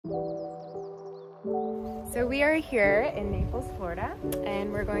So we are here in Naples, Florida,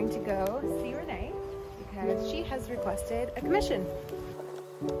 and we're going to go see Renee because she has requested a commission.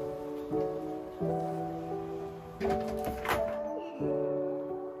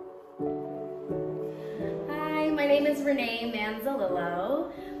 Hi, my name is Renee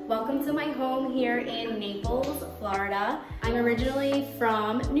Manzolillo. Welcome to my home here in Naples, Florida. I'm originally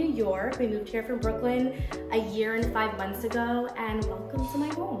from New York. We moved here from Brooklyn a year and 5 months ago, and welcome to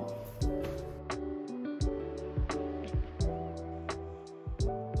my home.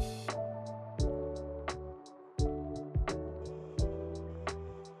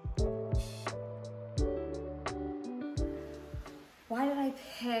 Why did I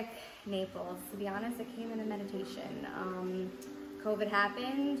pick Naples? To be honest, it came in a meditation. COVID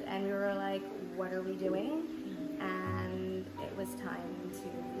happened and we were like, what are we doing? And it was time to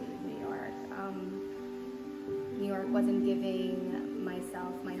leave New York. New York wasn't giving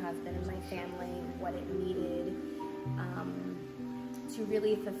myself, my husband, and my family what it needed to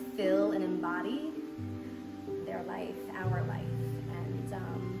really fulfill and embody their life, our life. And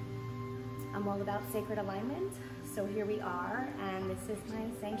I'm all about sacred alignment. So here we are, and this is my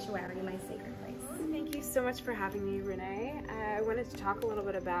sanctuary, my sacred place. Thank you so much for having me, Renee. I wanted to talk a little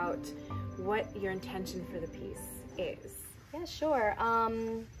bit about what your intention for the piece is. Yeah, sure.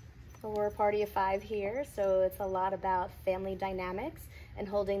 We're a party of 5 here, so it's a lot about family dynamics and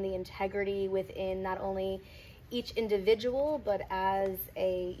holding the integrity within not only each individual, but as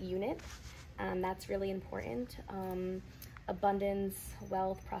a unit. That's really important. Abundance,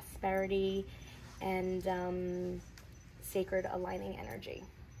 wealth, prosperity, and sacred aligning energy.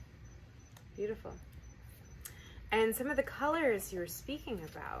 Beautiful. And some of the colors you were speaking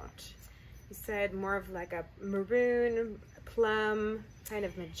about, you said more of like a maroon, plum, kind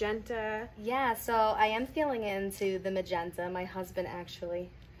of magenta. Yeah, so I am feeling into the magenta. My husband actually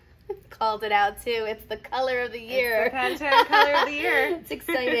called it out too. It's the color of the year. It's the Pantone color of the year. It's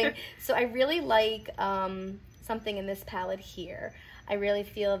exciting. So I really like something in this palette here. I really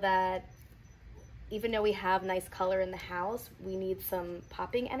feel that even though we have nice color in the house, we need some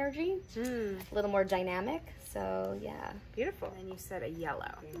popping energy, a little more dynamic. So yeah. Beautiful. And you said a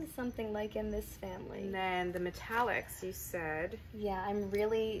yellow. Something like in this family. And then the metallics, you said. Yeah,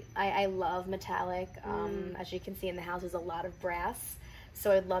 I love metallic. As you can see in the house, there's a lot of brass.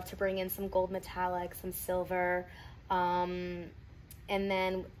 So I'd love to bring in some gold metallic, some silver. And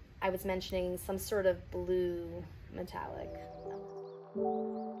then I was mentioning some sort of blue metallic.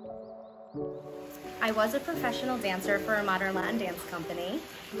 I was a professional dancer for a modern Latin dance company,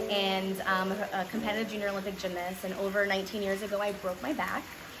 and a competitive junior Olympic gymnast, and over 19 years ago I broke my back.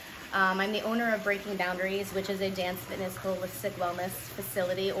 I'm the owner of Breaking Boundaries, which is a dance fitness holistic wellness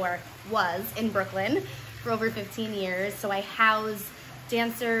facility, or was in Brooklyn for over 15 years. So I house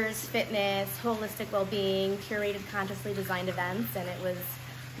dancers, fitness, holistic well-being, curated consciously designed events, and it was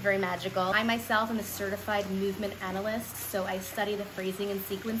very magical. I myself am a certified movement analyst, so I study the phrasing and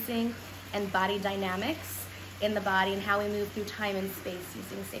sequencing and body dynamics in the body and how we move through time and space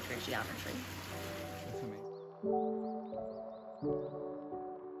using sacred geometry. That's amazing.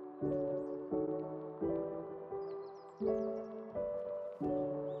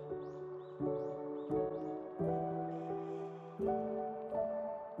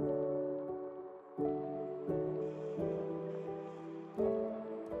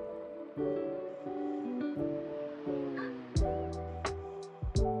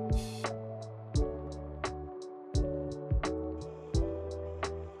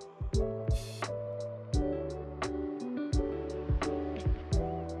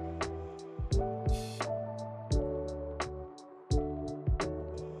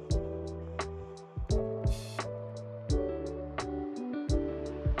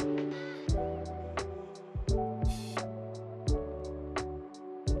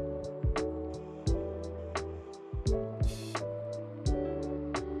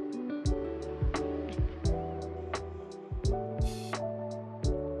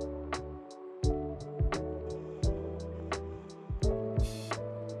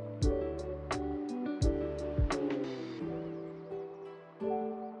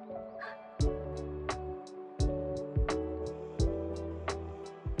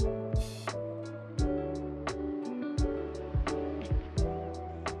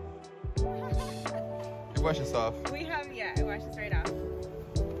 Wash this off. We have, yeah, I wash this right off.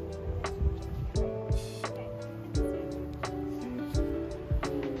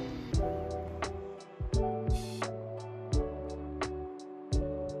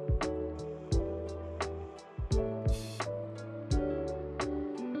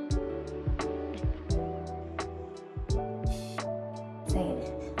 Say,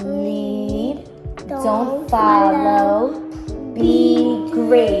 lead, don't follow. Be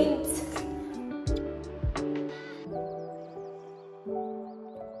great.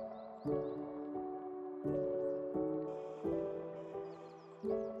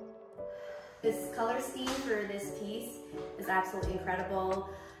 This color scheme for this piece is absolutely incredible.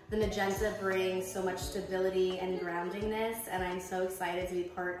 The magenta brings so much stability and groundingness, and I'm so excited to be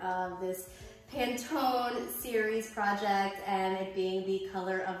part of this Pantone series project and it being the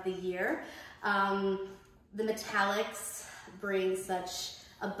color of the year. The metallics bring such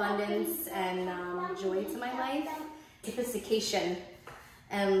abundance and joy to my life, sophistication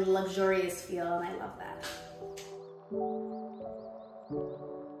and luxurious feel, and I love that.